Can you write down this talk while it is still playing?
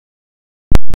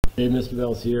Hey, Mr.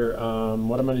 Bells here.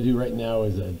 What I'm going to do right now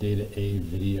is a Data A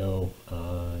video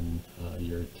on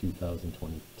your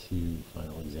 2022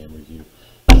 final exam review.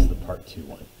 This is the part 2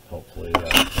 one. Hopefully, there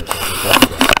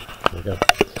we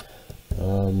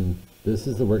go. This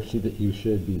is the worksheet that you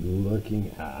should be looking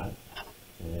at,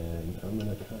 and I'm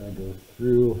going to kind of go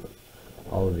through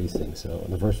all of these things. So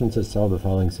the first one says solve the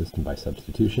following system by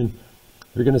substitution.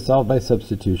 If you're going to solve by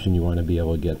substitution, you want to be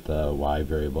able to get the y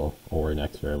variable or an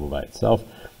x variable by itself.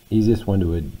 Easiest one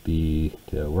would be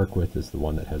to work with is the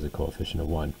one that has a coefficient of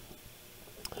 1.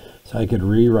 So I could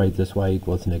rewrite this y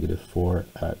equals negative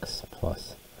 4x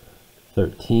plus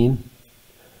 13.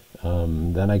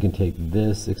 Then I can take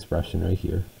this expression right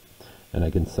here and I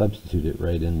can substitute it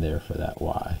right in there for that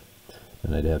y.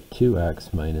 And I'd have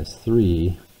 2x minus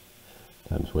 3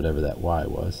 times whatever that y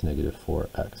was, negative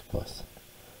 4x plus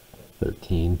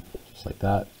 13, just like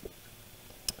that.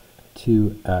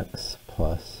 2x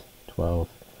plus 12x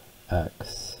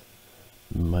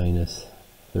minus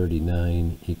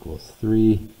 39 equals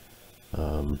 3.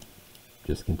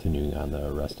 Just continuing on the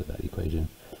rest of that equation.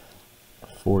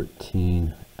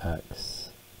 14x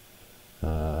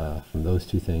from those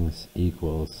two things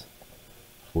equals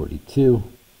 42.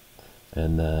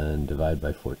 And then divide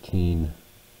by 14,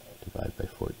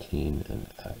 and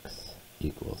x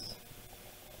equals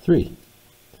 3.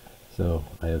 So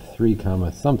I have 3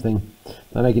 comma something.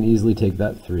 Then I can easily take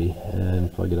that 3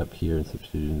 and plug it up here and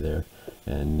substitute it in there.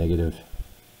 And negative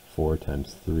 4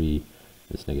 times 3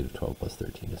 is negative 12 plus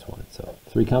 13 is 1. So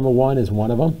 3 comma 1 is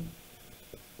one of them,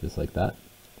 just like that.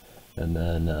 And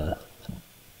then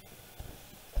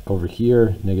over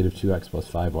here, negative 2x plus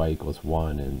 5y equals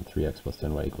 1, and 3x plus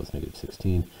 10y equals negative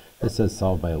 16. This says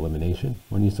solve by elimination.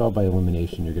 When you solve by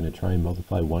elimination, you're going to try and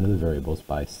multiply one of the variables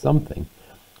by something,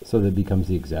 so that it becomes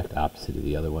the exact opposite of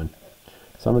the other one.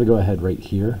 So I'm going to go ahead right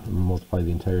here and multiply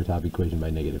the entire top equation by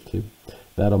negative 2.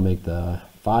 That'll make the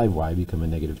 5y become a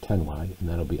negative 10y, and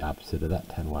that'll be opposite of that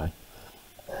 10y.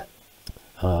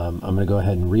 I'm going to go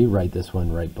ahead and rewrite this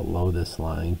one right below this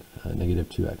line. Negative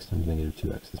 2x times negative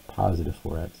 2x is positive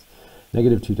 4x.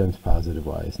 Negative 2 times positive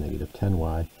y is negative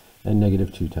 10y. And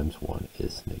negative 2 times 1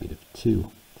 is negative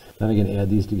 2. Then I can add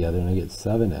these together, and I get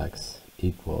 7x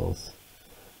equals...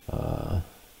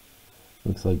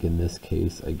 looks like in this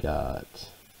case I got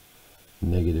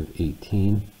negative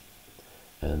 18,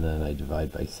 and then I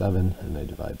divide by 7, and I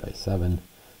divide by 7,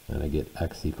 and I get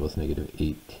x equals negative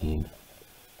 18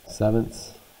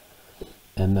 sevenths.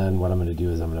 And then what I'm going to do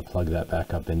is I'm going to plug that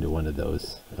back up into one of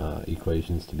those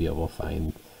equations to be able to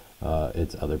find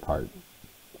its other part.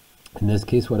 In this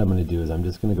case, what I'm going to do is I'm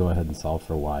just going to go ahead and solve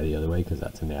for y the other way, because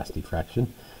that's a nasty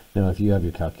fraction. Now if you have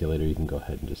your calculator, you can go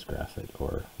ahead and just graph it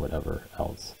or whatever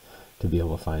else to be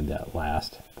able to find that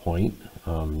last point.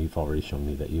 You've already shown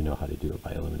me that you know how to do it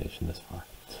by elimination this far.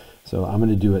 So I'm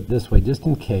going to do it this way just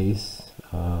in case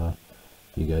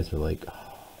you guys are like,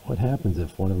 oh, what happens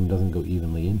if one of them doesn't go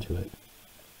evenly into it?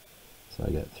 So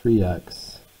I got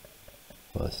 3x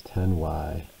plus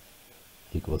 10y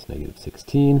equals negative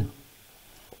 16.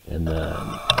 And then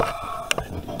I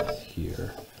do this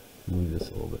here, move this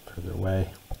a little bit further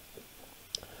away.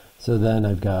 So then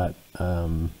I've got,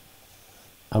 I'm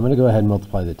going to go ahead and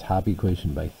multiply the top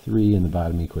equation by 3 and the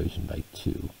bottom equation by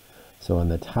 2. So on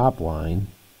the top line,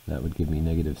 that would give me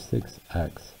negative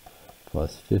 6x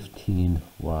plus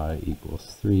 15y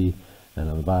equals 3. And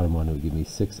on the bottom one, it would give me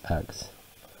 6x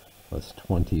plus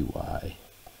 20y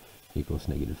equals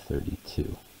negative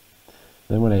 32.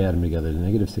 Then when I add them together, the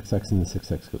negative 6x and the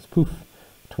 6x goes poof.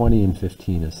 20 and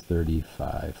 15 is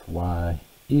 35y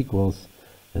equals,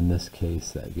 in this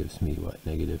case, that gives me what,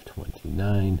 negative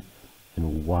 29,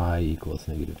 and y equals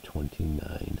negative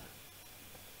 29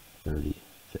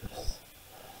 35ths.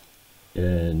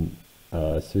 And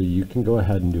so you can go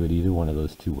ahead and do it either one of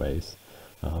those two ways.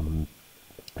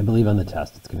 I believe on the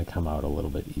test it's going to come out a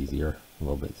little bit easier, a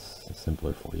little bit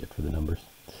simpler for you for the numbers.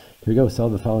 Here we go,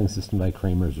 solve the following system by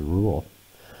Cramer's rule.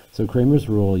 So Cramer's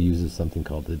rule uses something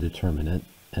called the determinant,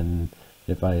 and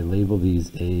if I label these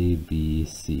A, B,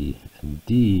 C, and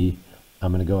D,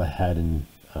 I'm going to go ahead and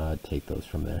take those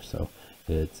from there. So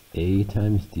it's A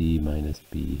times D minus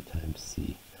B times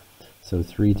C. So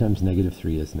 3 times negative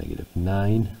 3 is negative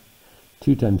 9.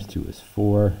 2 times 2 is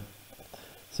 4.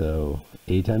 So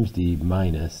A times D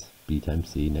minus B times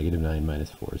C, negative 9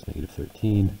 minus 4 is negative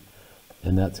 13.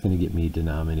 And that's going to get me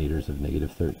denominators of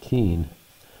negative 13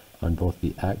 on both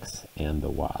the x and the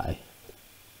y.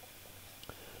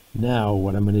 Now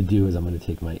what I'm going to do is I'm going to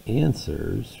take my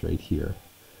answers right here,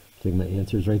 take my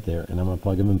answers right there, and I'm going to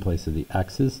plug them in place of the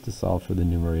x's to solve for the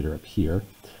numerator up here,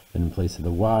 and in place of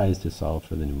the y's to solve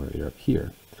for the numerator up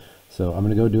here. So I'm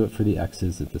going to go do it for the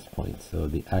x's at this point. So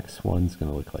the x1 is going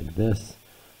to look like this.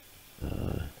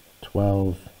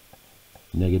 12,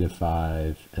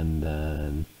 -5, and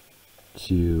then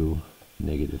 2,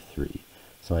 -3.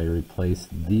 So I replace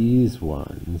these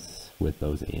ones with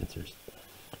those answers.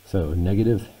 So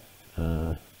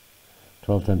 12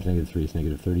 times -3 is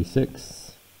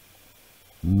 -36,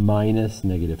 minus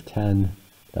 -10,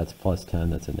 that's plus 10,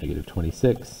 that's a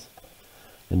 -26,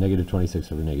 and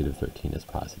 -26 over -13 is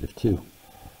 +2.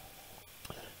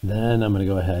 Then I'm going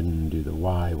to go ahead and do the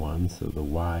y one, so the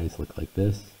y's look like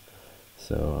this.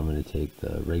 So I'm going to take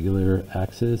the regular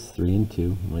axis, 3 and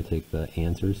 2, I'm going to take the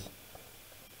answers,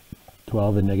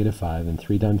 12 and -5, and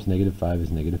 3 times -5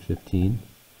 is -15,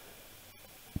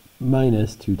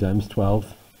 minus 2 times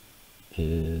 12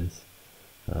 is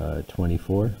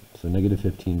 24, so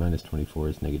 -15 minus 24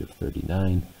 is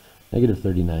 -39.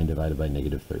 -39 divided by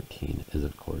 -13 is,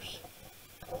 of course,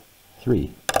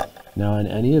 3. Now, on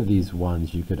any of these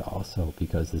ones, you could also,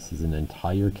 because this is an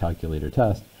entire calculator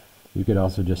test, you could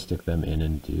also just stick them in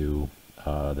and do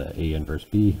the A inverse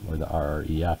B or the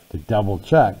RREF to double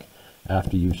check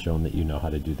after you've shown that you know how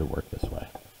to do the work this way.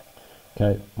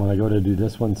 Okay, when I go to do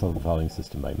this one, solve the following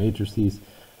system by matrices,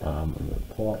 I'm going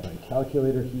to pull out my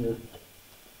calculator here.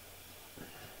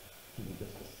 Give me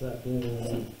just a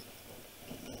second.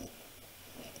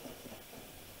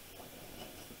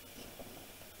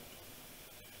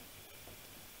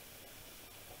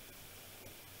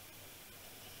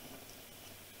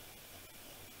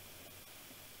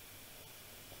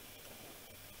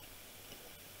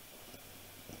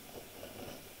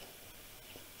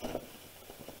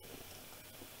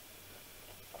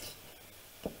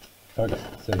 Okay,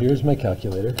 so here's my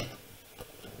calculator.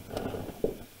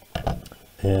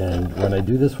 And when I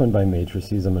do this one by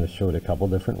matrices, I'm going to show it a couple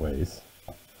different ways.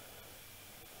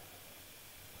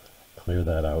 Clear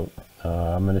that out.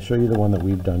 I'm going to show you the one that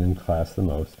we've done in class the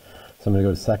most. So I'm going to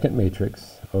go to second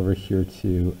matrix, over here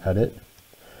to edit,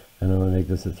 and I'm going to make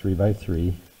this a 3 by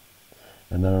 3,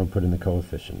 and then I'm going to put in the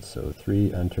coefficients. So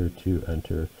 3, enter, 2,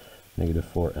 enter,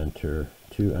 -4, enter,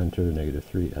 2, enter,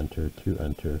 -3, enter, 2,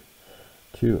 enter,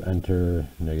 2, enter,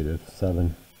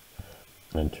 -7,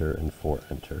 enter, and 4,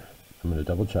 enter. I'm going to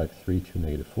double check 3, 2,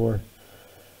 -4,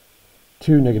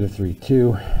 2, -3,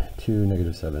 2, 2,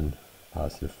 -7,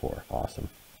 +4. Awesome.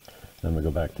 Then I'm going to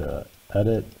go back to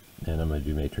edit, and I'm going to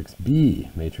do matrix B.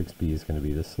 Matrix B is going to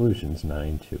be the solutions,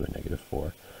 9, 2, and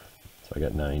 -4. So I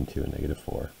got 9, 2, and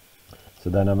 -4. So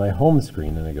then on my home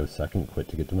screen, and I go second quit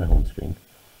to get to my home screen,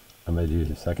 I'm going to do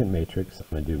the second matrix. I'm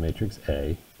going to do matrix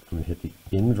A. I'm going to hit the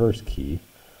inverse key.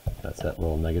 That's that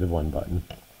little -1 button.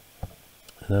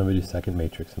 And then I'm going to do second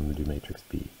matrix. I'm going to do matrix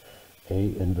B.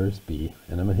 A inverse B.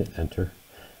 And I'm going to hit enter.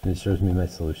 And it shows me my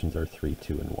solutions are 3,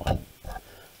 2, and 1.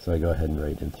 So I go ahead and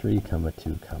write in 3,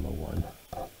 2, 1.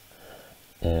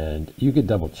 And you could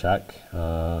double check.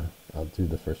 I'll do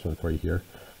the first one for you here.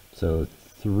 So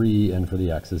 3 in for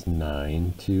the x is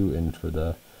 9. 2 in for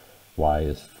the y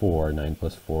is 4. 9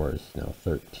 plus 4 is now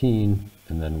 13.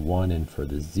 And then 1 in for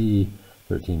the z.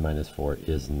 13 minus 4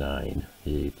 is 9.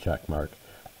 The check mark.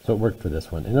 So it worked for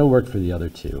this one. And it'll work for the other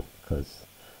two because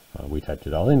we typed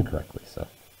it all in correctly. So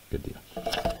good deal.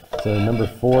 So number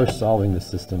 4, solving the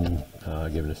system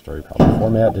given a story problem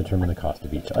format, determine the cost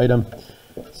of each item.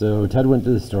 So Ted went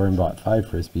to the store and bought 5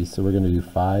 Frisbees. So we're going to do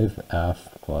 5F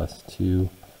plus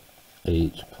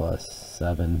 2H plus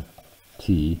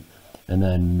 7T. And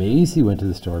then Macy went to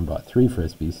the store and bought 3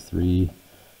 Frisbees. 3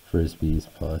 Frisbees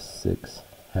plus 6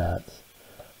 hats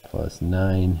plus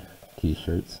 9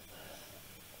 t-shirts.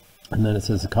 And then it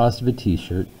says the cost of a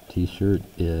t-shirt. T-shirt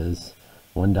is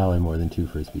 $1 more than 2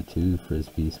 Frisbees. 2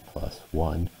 Frisbees plus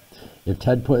 1. If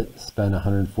Ted spent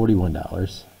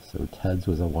 $141, so Ted's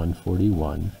was a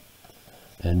 141,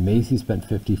 and Macy spent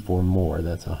 54 more,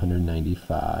 that's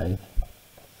 195.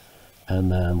 And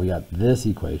then we got this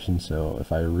equation, so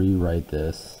if I rewrite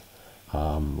this,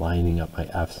 lining up my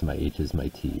F's, my H's, my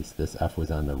T's. This F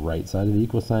was on the right side of the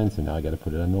equal sign, so now I got to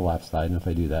put it on the left side, and if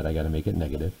I do that, I got to make it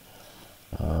negative.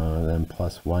 Then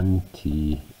plus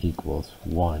 1T equals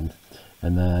 1.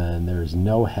 And then there's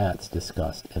no hats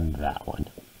discussed in that one.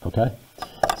 Okay?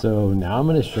 So now I'm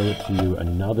going to show it to you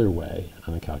another way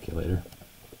on the calculator.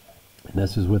 And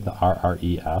this is with the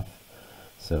RREF.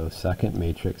 So second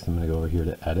matrix, I'm going to go over here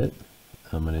to edit.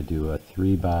 I'm going to do a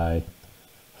 3 by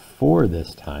 4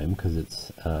 this time because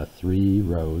it's 3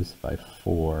 rows by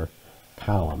 4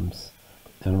 columns.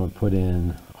 And I'm going to put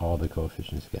in all the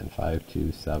coefficients again. 5,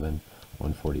 2, 7,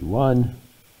 141,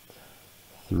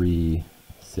 3,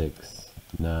 6,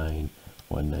 9,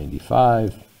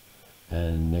 195,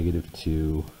 and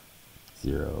 -2,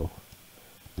 0,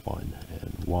 1,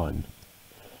 and 1.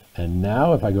 And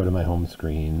now if I go to my home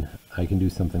screen, I can do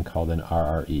something called an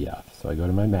RREF. So I go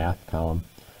to my math column,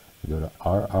 I go to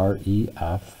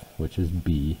RREF, which is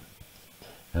B,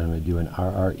 and I'm going to do an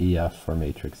RREF for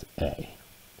matrix A.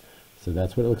 So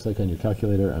that's what it looks like on your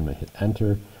calculator. I'm going to hit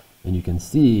enter, and you can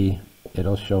see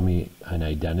it'll show me an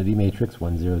identity matrix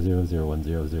 1 0 0 0 1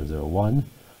 0 0 0 1,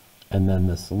 and then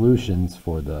the solutions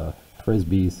for the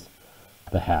frisbees,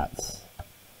 the hats,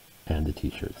 and the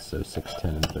t-shirts. So 6,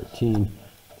 10, and 13.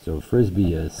 So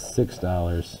frisbee is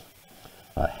 $6.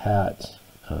 A hat,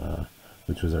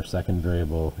 which was our second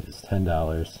variable, is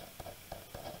 $10,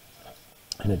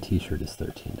 and a t-shirt is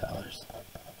 $13.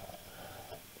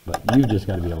 But you've just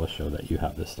got to be able to show that you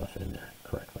have this stuff in there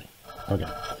correctly. Okay,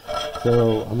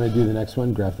 so I'm going to do the next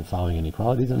one, graph the following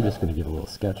inequalities. I'm just going to give a little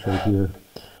sketch right here.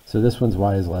 So this one's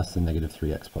y is less than negative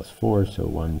 3x plus 4, so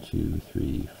 1, 2,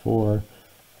 3, 4.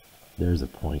 There's a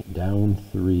point down,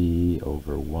 3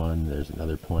 over 1, there's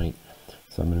another point.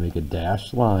 So I'm going to make a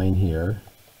dashed line here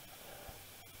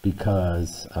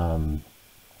because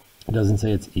it doesn't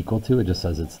say it's equal to, it just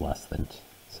says it's less than.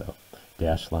 So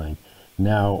dashed line.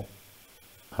 Now,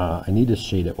 I need to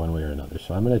shade it one way or another.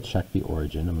 So I'm going to check the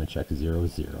origin. I'm going to check 0,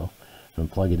 0. I'm going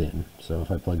to plug it in. So if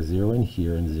I plug 0 in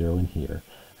here and 0 in here,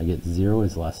 I get 0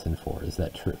 is less than 4. Is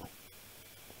that true?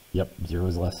 Yep, 0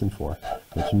 is less than 4,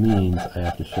 which means I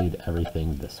have to shade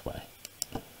everything this way.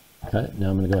 Okay, now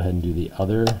I'm going to go ahead and do the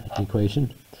other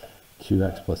equation.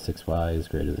 2x plus 6y is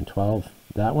greater than 12.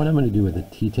 That one I'm going to do with a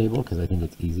t-table because I think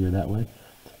it's easier that way.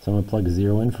 So I'm going to plug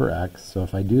 0 in for x. So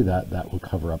if I do that, that will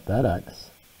cover up that x.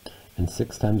 And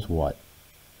 6 times what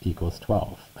equals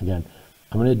 12? Again,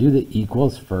 I'm going to do the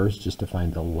equals first just to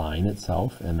find the line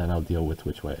itself, and then I'll deal with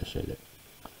which way I shade it.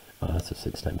 So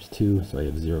 6 times 2, so I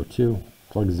have 0, 2.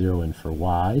 Plug 0 in for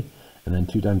y, and then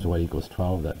 2 times y equals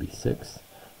 12, that'd be 6.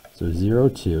 So 0,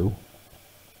 2,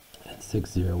 and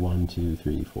 6, 0, 1, 2,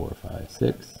 3, 4, 5,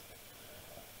 6.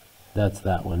 That's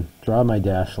that one. Draw my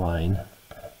dash line,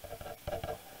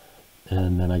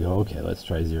 and then I go, okay, let's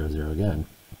try 0, 0 again.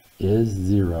 Is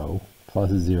 0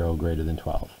 plus 0 greater than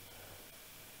 12?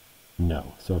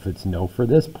 No. So if it's no for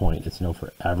this point, it's no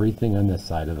for everything on this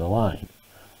side of the line.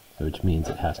 So which means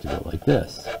it has to go like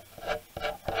this.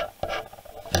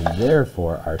 And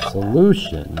therefore our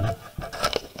solution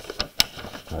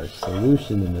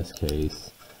in this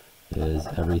case is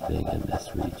everything in this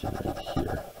region right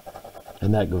here.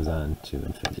 And that goes on to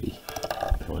infinity,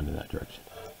 going in that direction.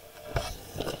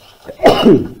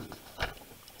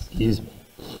 Excuse me.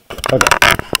 Okay,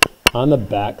 on the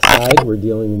back side, we're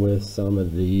dealing with some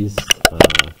of these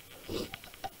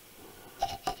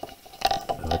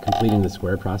completing the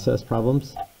square process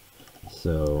problems.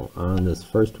 So on this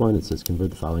first one, it says convert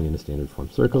the following into standard form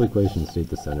circle equation, state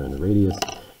the center and the radius.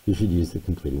 You should use the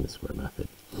completing the square method.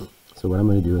 So what I'm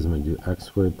going to do is I'm going to do x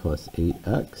squared plus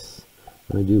 8x.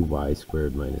 I'm going to do y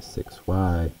squared minus 6y.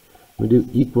 I'm going to do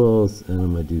equals, and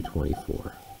I'm going to do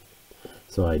 24.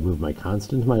 So I move my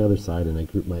constant to my other side, and I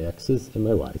group my x's and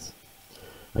my y's.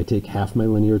 I take half my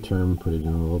linear term, put it in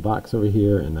a little box over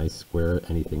here, and I square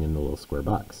anything in the little square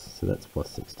box. So that's plus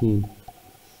 16.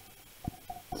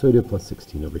 So I do plus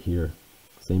 16 over here.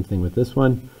 Same thing with this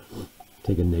one.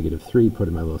 Take a negative 3, put it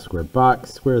in my little square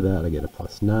box, square that, I get a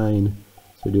plus 9.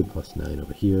 So I do plus 9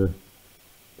 over here.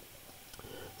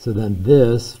 So then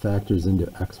this factors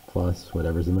into x plus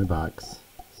whatever's in my box,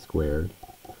 squared,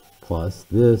 plus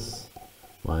this,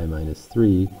 y minus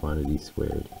 3, quantity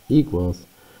squared, equals,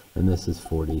 and this is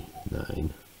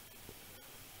 49.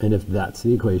 And if that's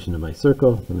the equation of my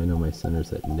circle, then I know my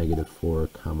center's at negative 4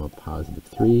 comma positive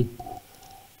 3,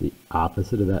 the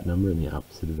opposite of that number and the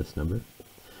opposite of this number.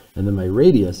 And then my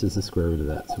radius is the square root of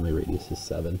that, so my radius is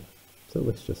 7. So it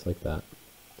looks just like that.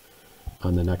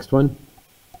 On the next one,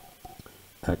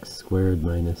 x squared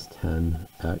minus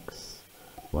 10x,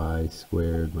 y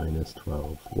squared minus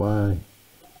 12y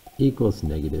equals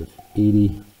negative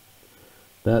 80.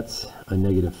 That's a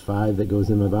negative 5 that goes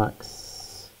in my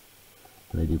box.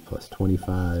 And I do plus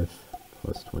 25,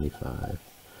 plus 25.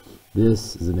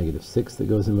 This is a negative 6 that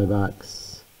goes in my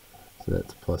box. So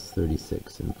that's plus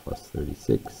 36 and plus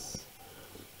 36.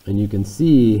 And you can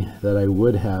see that I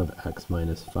would have x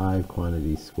minus 5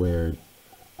 quantity squared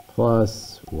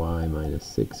plus y minus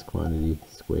 6 quantity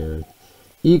squared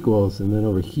equals, and then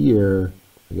over here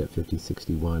I get 50,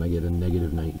 61, I get a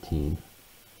negative 19.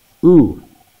 Ooh,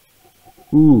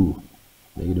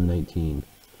 negative 19.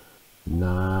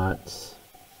 Not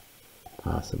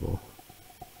possible.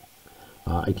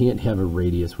 I can't have a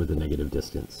radius with a negative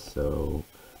distance, so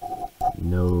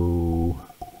no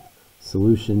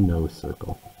solution, no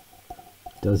circle.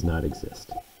 Does not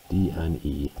exist.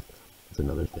 DNE. It's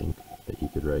another thing that you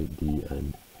could write. D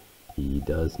and E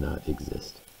does not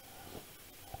exist.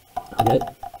 Okay.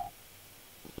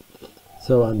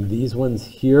 So on these ones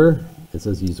here, it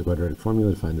says use the quadratic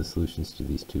formula to find the solutions to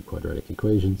these two quadratic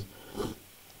equations.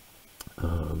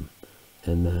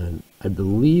 And then I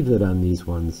believe that on these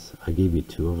ones, I gave you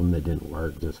two of them that didn't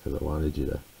work just because I wanted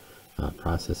you to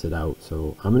process it out.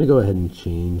 So I'm going to go ahead and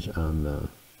change on the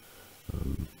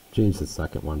change the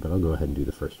second one, but I'll go ahead and do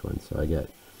the first one. So I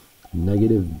get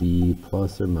negative b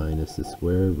plus or minus the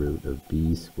square root of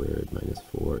b squared minus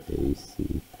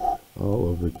 4ac all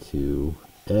over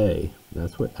 2a.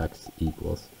 That's what x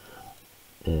equals.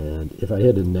 And if I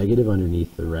had a negative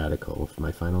underneath the radical, if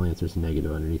my final answer is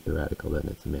negative underneath the radical, then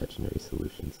it's imaginary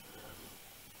solutions.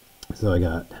 So I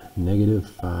got negative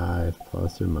 5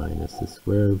 plus or minus the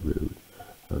square root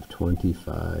of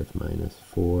 25 minus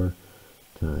 4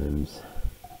 times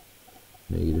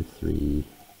negative 3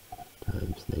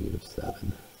 times negative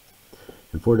 7.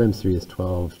 And 4 times 3 is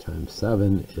 12 times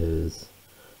 7 is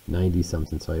 90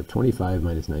 something. So I have 25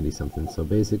 minus 90 something. So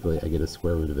basically I get a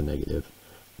square root of a negative.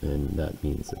 And that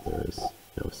means that there is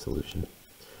no solution.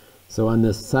 So on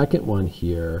this second one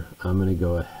here, I'm going to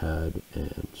go ahead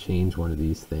and change one of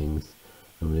these things.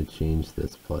 I'm going to change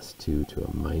this plus 2 to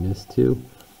a minus 2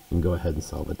 and go ahead and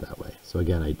solve it that way. So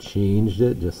again, I changed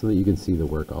it just so that you can see the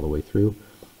work all the way through.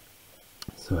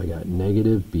 So I got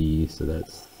negative b, so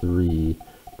that's 3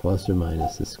 plus or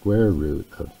minus the square root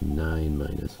of 9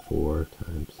 minus 4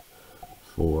 times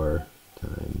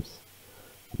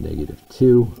negative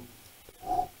 2.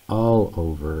 All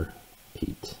over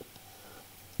 8.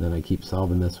 Then I keep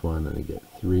solving this one and I get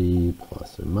 3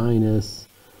 plus or minus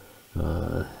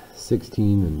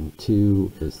 16 and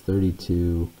 2 is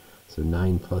 32. So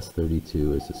 9 plus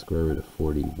 32 is the square root of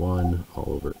 41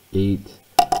 all over 8.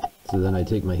 So then I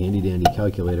take my handy dandy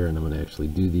calculator and I'm going to actually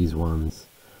do these ones.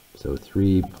 So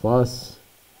 3 plus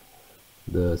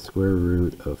the square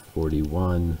root of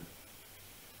 41,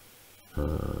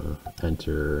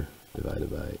 enter, divided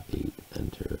by 8,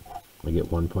 enter. I get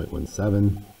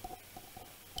 1.17.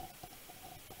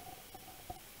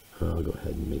 I'll go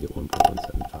ahead and make it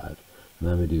 1.175. And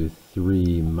then I'm going to do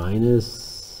 3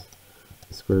 minus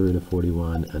the square root of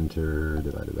 41, enter,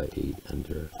 divided by 8,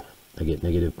 enter. I get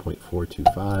negative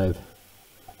 0.425,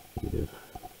 negative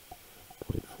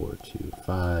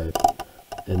 0.425.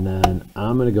 And then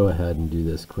I'm going to go ahead and do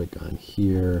this quick on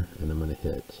here, and I'm going to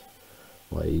hit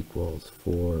y equals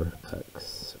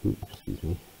 4x, oops, excuse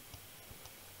me,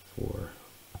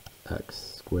 4x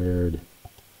squared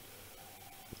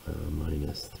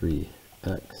minus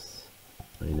 3x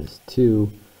minus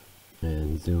 2,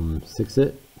 and zoom 6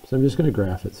 it. So I'm just going to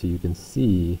graph it so you can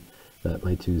see that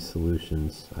my two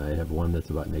solutions, I have one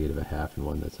that's about negative a half and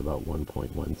one that's about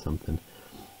 1.1 something.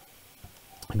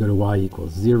 I go to y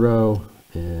equals 0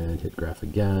 and hit graph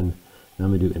again. Now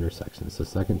I'm going to do intersections. So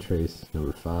second trace,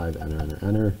 number 5, enter, enter,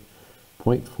 enter.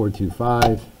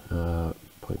 0.425,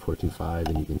 0.425,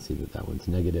 and you can see that that one's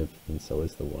negative, and so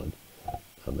is the one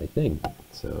on my thing.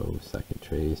 So second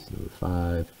trace, number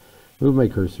 5. Move my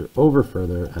cursor over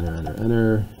further, enter, enter,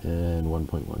 enter, and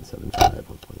 1.175,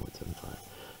 1.175.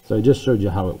 So I just showed you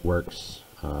how it works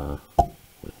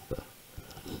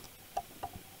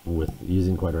with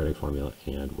using quadratic formula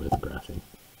and with graphing.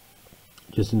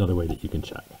 Just another way that you can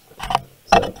check.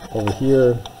 So over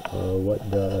here,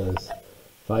 what does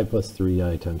 5 plus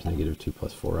 3i times negative 2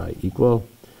 plus 4i equal?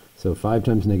 So 5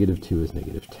 times negative 2 is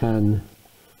negative 10.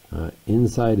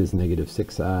 Inside is negative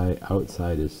 6i.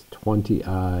 Outside is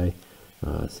 20i.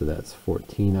 So that's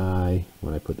 14i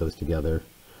when I put those together.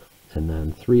 And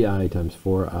then 3i times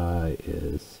 4i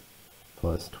is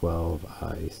plus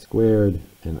 12i squared.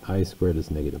 And I squared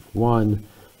is negative 1.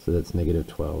 So that's negative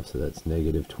 12. So that's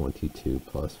negative 22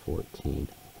 plus 14i.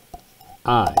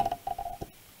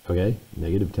 Okay,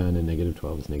 negative 10 and negative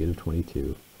 12 is negative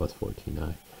 22 plus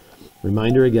 14i.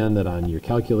 Reminder again that on your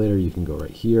calculator you can go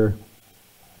right here,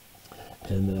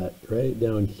 and that right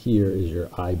down here is your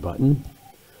I button.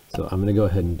 So I'm going to go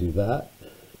ahead and do that,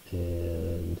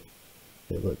 and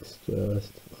it looks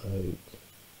just like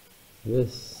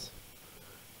this.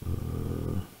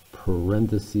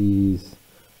 Parentheses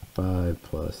 5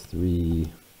 plus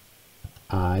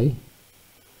 3i,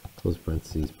 close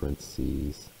parentheses,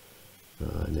 parentheses,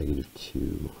 negative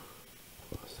 2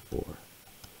 plus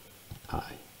 4i,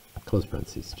 close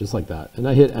parentheses, just like that. And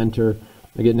I hit enter,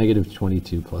 I get negative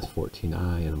 22 plus 14i,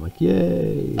 and I'm like,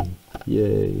 yay,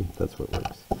 yay, that's what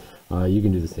works. You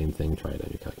can do the same thing, try it on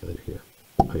your calculator here.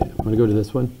 Okay, I'm going to go to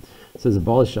this one. It says a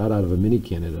ball is shot out of a mini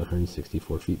cannon at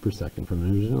 164 feet per second from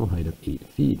an original height of 8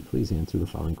 feet. Please answer the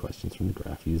following questions from the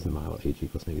graph. Use the model h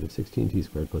equals negative 16 t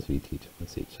squared plus vt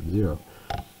plus h sub 0.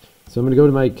 So I'm going to go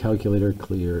to my calculator,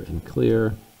 clear and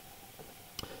clear,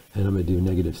 and I'm going to do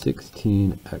negative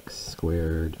 16x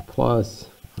squared plus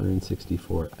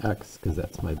 164x, because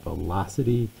that's my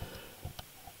velocity,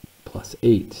 plus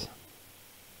 8.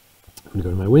 I'm going to go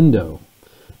to my window,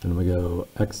 and I'm going to go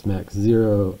x max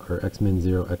 0, or x min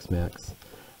 0, x max.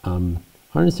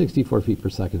 164 feet per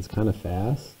second is kind of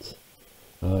fast,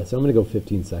 so I'm going to go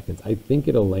 15 seconds. I think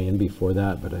it'll land before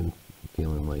that, but I'm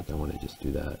feeling like I want to just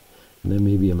do that. And then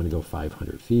maybe I'm going to go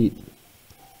 500 feet.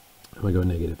 I'm going to go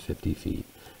negative 50 feet.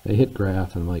 I hit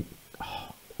graph, and I'm like, oh,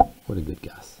 what a good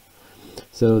guess.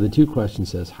 So the two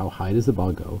questions says, how high does the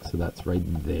ball go? So that's right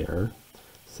there.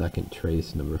 Second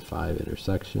trace, number 5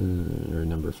 intersection, or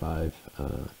number 5.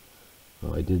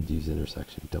 Oh, I did use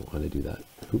intersection. Don't want to do that.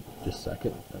 Oop, just a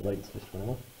second. That light's just went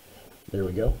off. There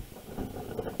we go.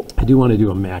 I do want to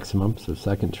do a maximum. So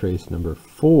second trace, number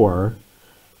 4,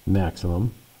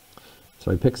 maximum.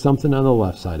 So I pick something on the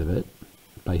left side of it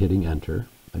by hitting enter.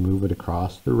 I move it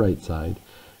across the right side,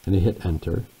 and I hit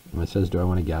enter. And it says, do I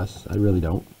want to guess? I really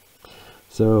don't.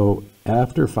 So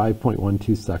after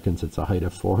 5.12 seconds, it's a height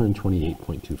of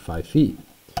 428.25 feet.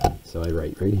 So I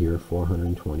write right here,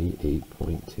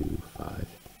 428.25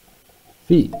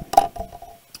 feet.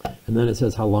 And then it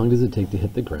says, how long does it take to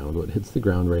hit the ground? Well, it hits the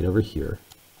ground right over here,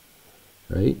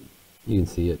 right? You can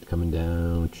see it coming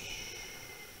down. It's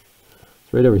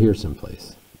right over here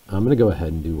someplace. I'm going to go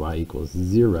ahead and do y equals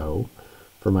 0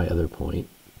 for my other point.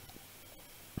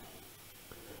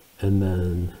 And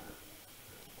then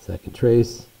second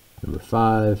trace, number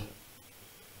 5,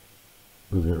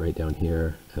 moving it right down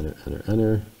here, enter, enter,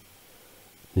 enter.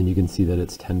 Then you can see that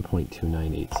it's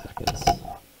 10.298 seconds.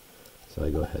 So I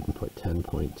go ahead and put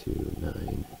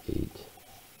 10.298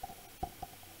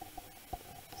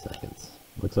 seconds.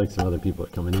 Looks like some other people are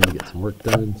coming in to get some work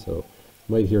done, so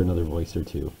you might hear another voice or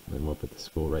two. I'm up at the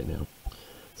school right now. It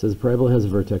says a parabola has a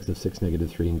vertex of 6, negative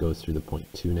 3, and goes through the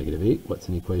point 2, negative 8. What's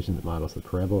an equation that models the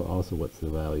parabola? Also, what's the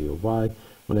value of y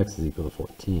when x is equal to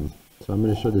 14? So I'm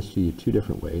going to show this to you two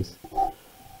different ways.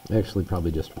 Actually,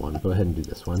 probably just one. Go ahead and do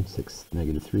this one. 6,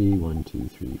 negative 3, 1, 2,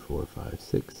 3, 4, 5,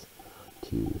 6,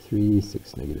 2, 3,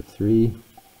 6, negative 3.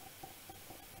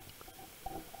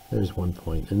 There's one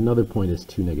point. And another point is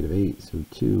 2, negative 8. So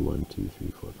 2, 1, 2, 3,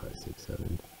 4, 5, 6,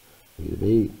 7, negative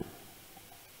 8.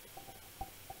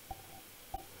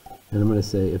 And I'm going to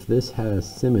say, if this has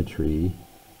symmetry,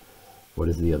 what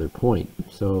is the other point?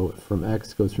 So from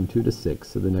x goes from 2 to 6,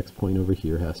 so the next point over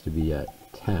here has to be at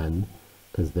 10,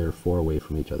 because they're 4 away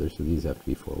from each other, so these have to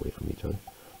be 4 away from each other.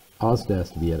 Also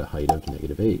has to be at a height of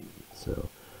negative 8. So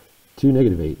 2,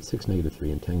 negative 8, 6, negative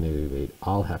 3, and 10, negative 8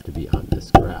 all have to be on this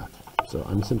graph. So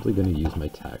I'm simply going to use my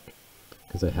tech,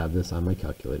 because I have this on my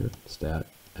calculator, stat,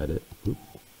 edit, whoop.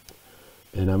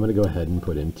 And I'm going to go ahead and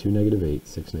put in 2, negative 8,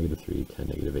 6, negative 3, 10,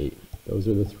 negative 8. Those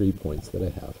are the 3 points that I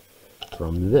have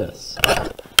from this.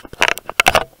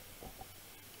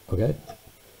 Okay,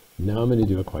 now I'm going to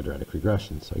do a quadratic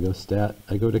regression. So I go stat,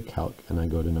 I go to calc, and I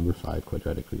go to number 5,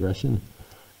 quadratic regression.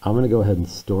 I'm going to go ahead and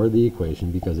store the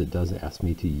equation because it does ask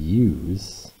me to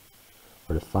use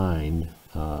or to find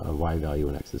a y value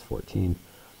when x is 14.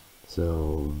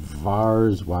 So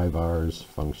vars, y vars,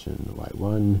 function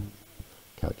y1,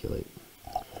 calculate.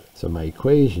 So my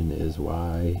equation is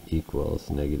y equals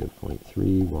negative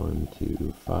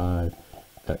 0.3125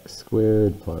 x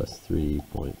squared plus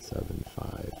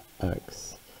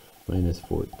 3.75x minus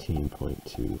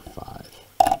 14.25.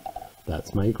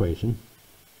 That's my equation.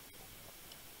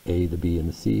 A, the b, and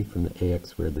the c from the ax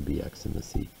squared, the bx, and the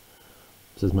c.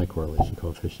 This is my correlation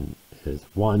coefficient is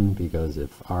 1, because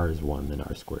if r is 1, then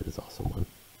r squared is also 1.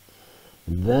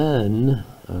 Then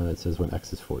it says when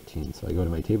x is 14. So I go to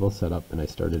my table setup and I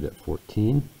started at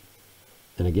 14.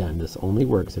 And again, this only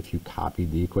works if you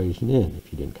copied the equation in.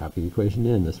 If you didn't copy the equation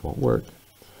in, this won't work.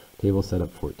 Table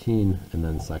setup 14, and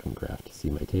then second graph to see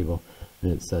my table.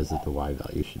 And it says that the y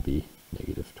value should be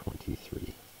negative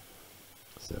 23.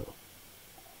 So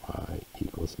y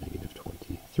equals negative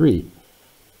 23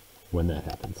 when that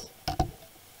happens.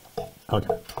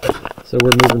 Okay, so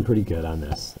we're moving pretty good on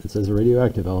this. It says a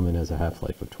radioactive element has a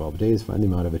half-life of 12 days. Find the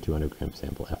amount of a 200-gram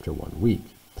sample after 1 week.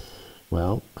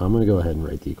 Well, I'm going to go ahead and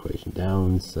write the equation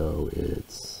down. So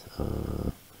it's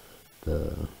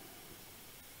the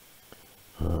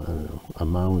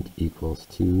amount equals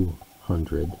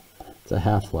 200. It's a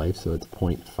half-life, so it's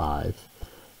 0.5.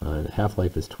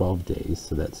 Half-life is 12 days,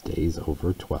 so that's days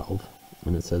over 12.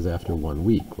 And it says after 1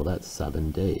 week. Well, that's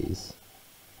 7 days.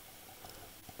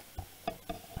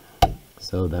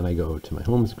 So then I go to my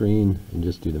home screen and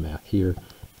just do the math here.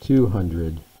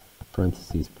 200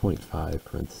 parentheses 0.5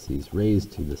 parentheses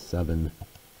raised to the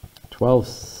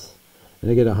 7/12,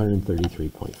 and I get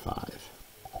 133.5.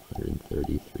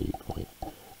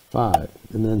 133.5.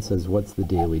 And then says, what's the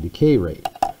daily decay rate?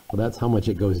 Well, that's how much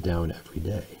it goes down every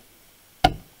day.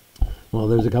 Well,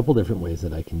 there's a couple different ways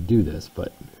that I can do this,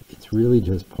 but it's really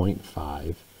just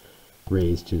 0.5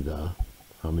 raised to the,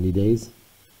 how many days?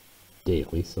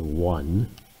 Daily, so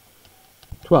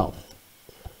 1/12.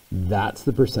 That's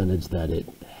the percentage that it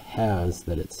has,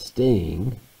 that it's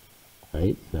staying,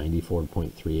 right?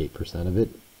 94.38% of it.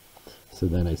 So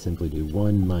then I simply do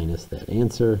 1 minus that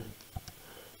answer,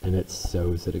 and it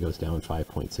shows that it goes down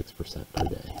 5.6% per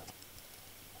day.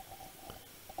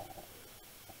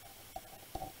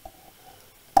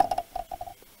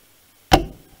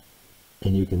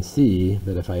 And you can see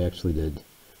that if I actually did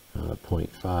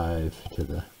 0.5 to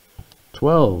the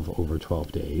 12 over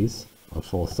 12 days, a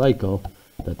full cycle,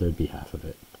 that there'd be half of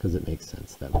it, because it makes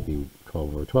sense. That would be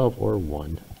 12 over 12, or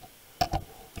 1.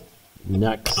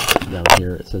 Next, down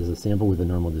here, it says a sample with a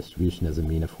normal distribution has a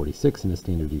mean of 46 and a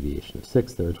standard deviation of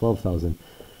 6. There are 12,000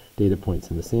 data points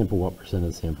in the sample. What percent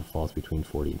of the sample falls between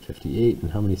 40 and 58?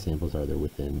 And how many samples are there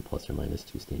within plus or minus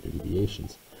 2 standard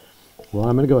deviations? Well,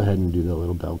 I'm going to go ahead and do the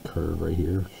little bell curve right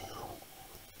here.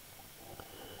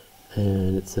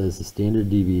 And it says the standard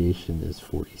deviation is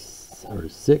 6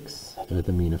 with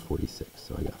a mean of 46.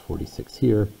 So I got 46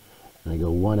 here, and I go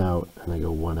 1 out, and I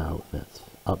go 1 out, and that's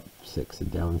up 6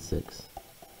 and down 6.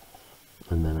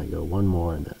 And then I go 1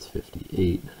 more, and that's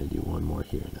 58. And I do 1 more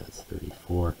here, and that's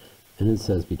 34. And it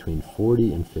says between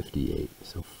 40 and 58.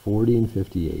 So 40 and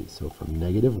 58. So from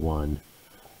 -1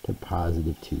 to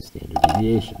 +2 standard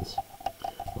deviations.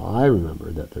 Well, I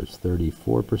remember that there's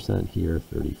 34% here,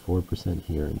 34%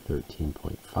 here, and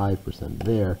 13.5%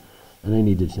 there. And I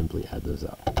need to simply add those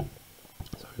up.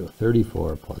 So I go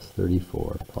 34 plus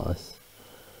 34 plus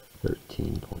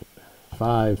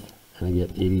 13.5, and I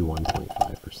get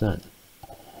 81.5%.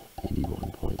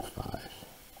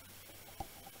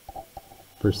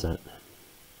 81.5%.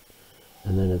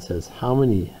 And then it says how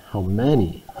many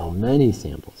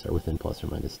samples are within plus or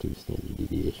minus 2 standard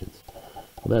deviations.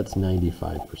 Well, that's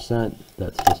 95%.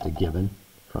 That's just a given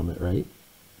from it, right?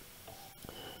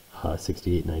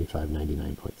 68, 95,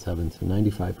 99.7. So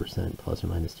 95% plus or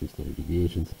minus 2 standard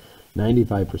deviations.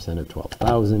 95% of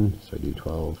 12,000. So I do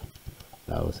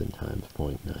 12,000 times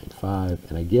 0.95,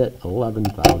 and I get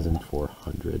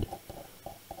 11,400.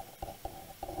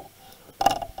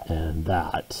 And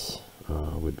that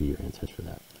would be your answers for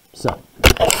that. So,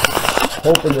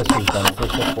 hoping this was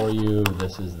beneficial for you.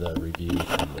 This is the review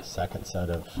from the second set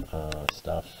of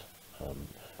stuff.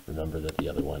 Remember that the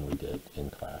other one we did in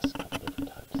class a couple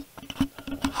different times.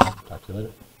 Talk to you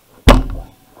later. Bye.